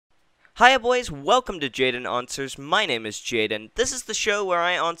Hiya boys, welcome to Jayden Answers. My name is Jayden. This is the show where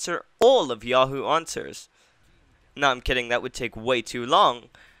I answer all of Yahoo Answers. No, I'm kidding, that would take way too long.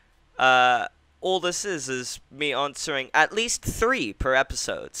 All this is me answering at least 3 per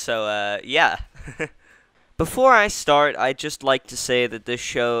episode, so, yeah. Before I start, I'd just like to say that this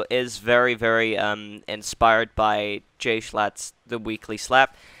show is very, inspired by Jay Schlatt's The Weekly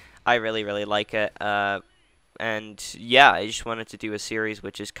Slap. I really like it, and yeah, I just wanted to do a series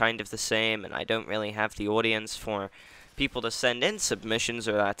which is kind of the same, and I don't really have the audience for people to send in submissions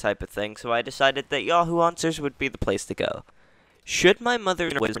or that type of thing, so I decided that Yahoo Answers would be the place to go. Should my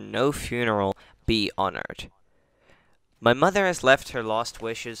mother's no funeral be honored? My mother has left her last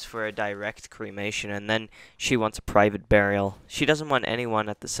wishes for a direct cremation, and then she wants a private burial. She doesn't want anyone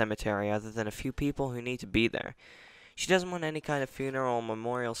at the cemetery other than a few people who need to be there. She doesn't want any kind of funeral or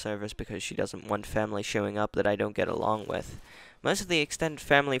memorial service because she doesn't want family showing up that I don't get along with. Most of the extended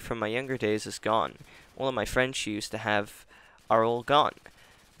family from my younger days is gone. All of my friends she used to have are all gone.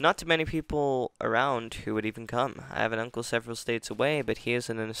 Not too many people around who would even come. I have an uncle several states away, but he is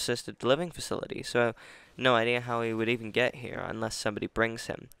in an assisted living facility, so no idea how he would even get here unless somebody brings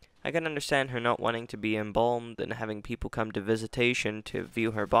him. I can understand her not wanting to be embalmed and having people come to visitation to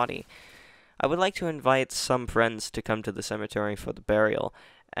view her body. I would like to invite some friends to come to the cemetery for the burial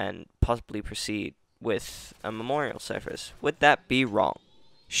and possibly proceed with a memorial service. Would that be wrong?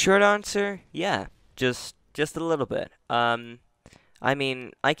 Short answer, yeah, just a little bit. I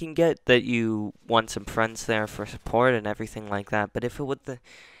mean, I can get that you want some friends there for support and everything like that, but if it would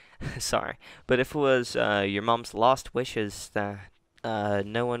sorry, but if it was your mom's last wishes that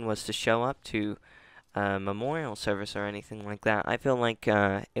no one was to show up to memorial service or anything like that, I feel like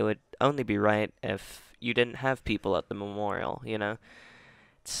it would only be right if you didn't have people at the memorial, you know?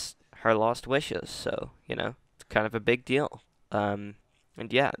 It's her last wishes, so, you know, it's kind of a big deal. And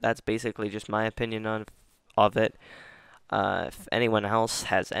yeah, that's basically just my opinion of it. If anyone else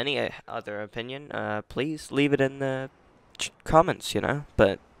has any other opinion, please leave it in the comments, you know?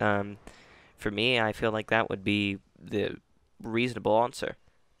 But for me, I feel like that would be the reasonable answer.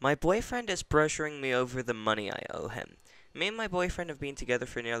 My boyfriend is pressuring me over the money I owe him. Me and my boyfriend have been together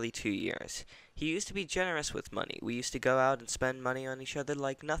for nearly 2 years. He used to be generous with money. We used to go out and spend money on each other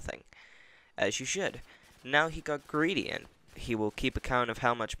like nothing. As you should. Now he got greedy and he will keep account of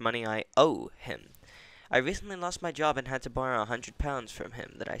how much money I owe him. I recently lost my job and had to borrow £100 from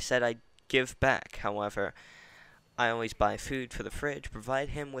him that I said I'd give back. However, I always buy food for the fridge, provide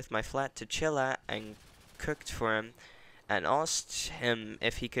him with my flat to chill at, and cooked for him, and asked him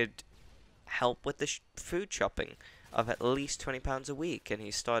if he could help with the food shopping of at least £20 a week, and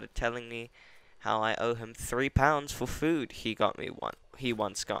he started telling me how I owe him £3 for food he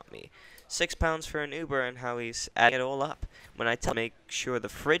once got me, £6 for an Uber, and how he's adding it all up. When I tell him to make sure the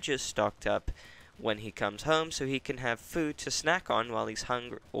fridge is stocked up when he comes home so he can have food to snack on while he's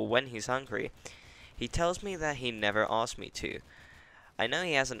hungry or when he's hungry, he tells me that he never asked me to. I know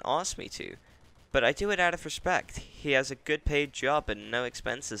he hasn't asked me to, but I do it out of respect. He has a good paid job and no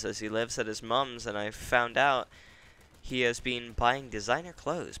expenses as he lives at his mom's, and I found out he has been buying designer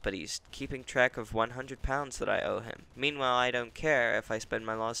clothes, but he's keeping track of £100 that I owe him. Meanwhile, I don't care if I spend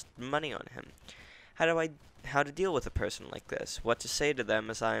my lost money on him. How to deal with a person like this? What to say to them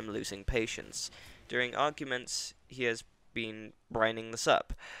as I am losing patience? During arguments, he has been brightening this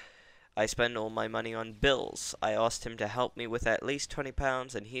up. I spend all my money on bills. I asked him to help me with at least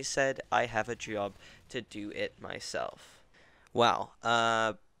 £20, and he said I have a job to do it myself. Wow,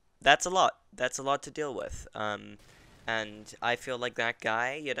 that's a lot. That's a lot to deal with. And I feel like that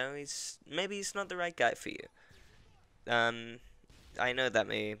guy, you know, maybe he's not the right guy for you. I know that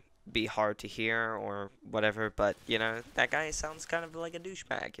may be hard to hear or whatever, but, you know, that guy sounds kind of like a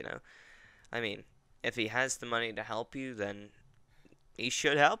douchebag, you know? I mean, if he has the money to help you, then he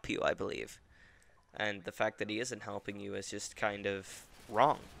should help you, I believe. And the fact that he isn't helping you is just kind of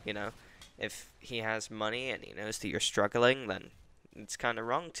wrong, you know? If he has money and he knows that you're struggling, then it's kind of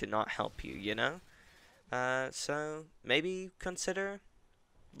wrong to not help you, you know? So maybe consider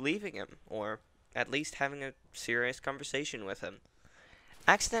leaving him, or at least having a serious conversation with him.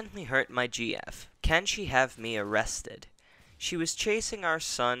 Accidentally hurt my GF. Can she have me arrested? She was chasing our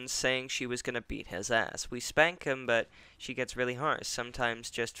son, saying she was gonna beat his ass. We spank him, but she gets really harsh, sometimes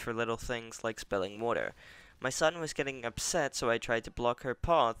just for little things like spilling water. My son was getting upset, so I tried to block her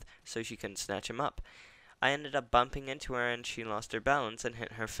path so she couldn't snatch him up. I ended up bumping into her and she lost her balance and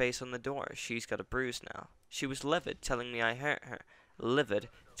hit her face on the door. She's got a bruise now. She was livid, telling me I hurt her. Livid,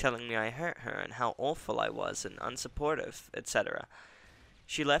 telling me I hurt her and how awful I was and unsupportive, etc.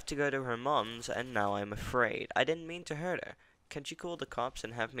 She left to go to her mom's, and now I'm afraid. I didn't mean to hurt her. can she call the cops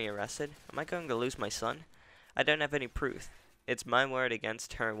and have me arrested? Am I going to lose my son? I don't have any proof. It's my word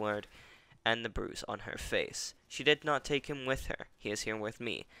against her word, and the bruise on her face. She did not take him with her. He is here with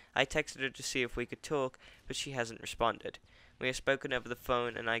me. I texted her to see if we could talk, but she hasn't responded. We have spoken over the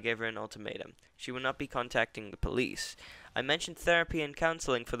phone, and I gave her an ultimatum. She will not be contacting the police. I mentioned therapy and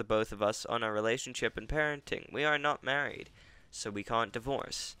counseling for the both of us on our relationship and parenting. We are not married, so we can't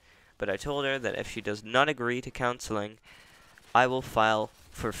divorce. But I told her that if she does not agree to counseling, I will file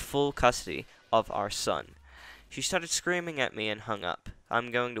for full custody of our son. She started screaming at me and hung up.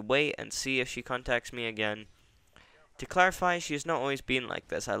 I'm going to wait and see if she contacts me again. To clarify, she has not always been like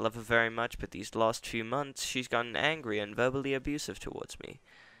this. I love her very much, but these last few months, she's gotten angry and verbally abusive towards me.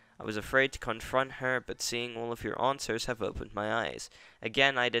 I was afraid to confront her, but seeing all of your answers have opened my eyes.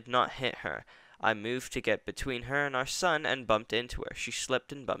 Again, I did not hit her. I moved to get between her and our son and bumped into her. She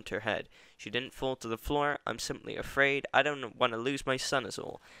slipped and bumped her head. She didn't fall to the floor. I'm simply afraid. I don't want to lose my son is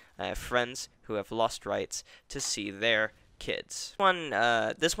all. I have friends who have lost rights to see their kids.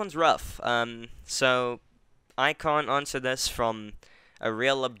 This one's rough. So I can't answer this from a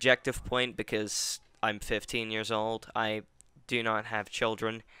real objective point because I'm 15 years old. I do not have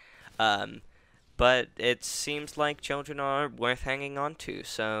children. But it seems like children are worth hanging on to.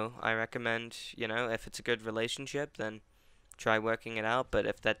 So I recommend, if it's a good relationship, then try working it out. But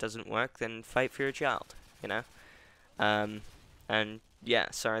if that doesn't work, then fight for your child, And yeah,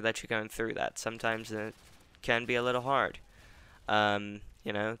 sorry that you're going through that. Sometimes it can be a little hard.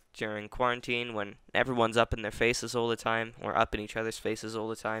 During quarantine when everyone's up in their faces all the time, or up in each other's faces all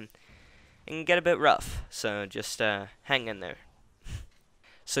the time, it can get a bit rough, so just hang in there.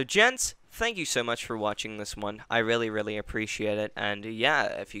 So gents, thank you so much for watching this one. I really, really appreciate it, and yeah,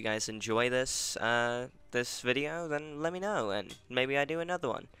 if you guys enjoy this video, then let me know, and maybe I do another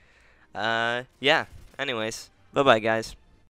one. Yeah, anyways, bye-bye guys.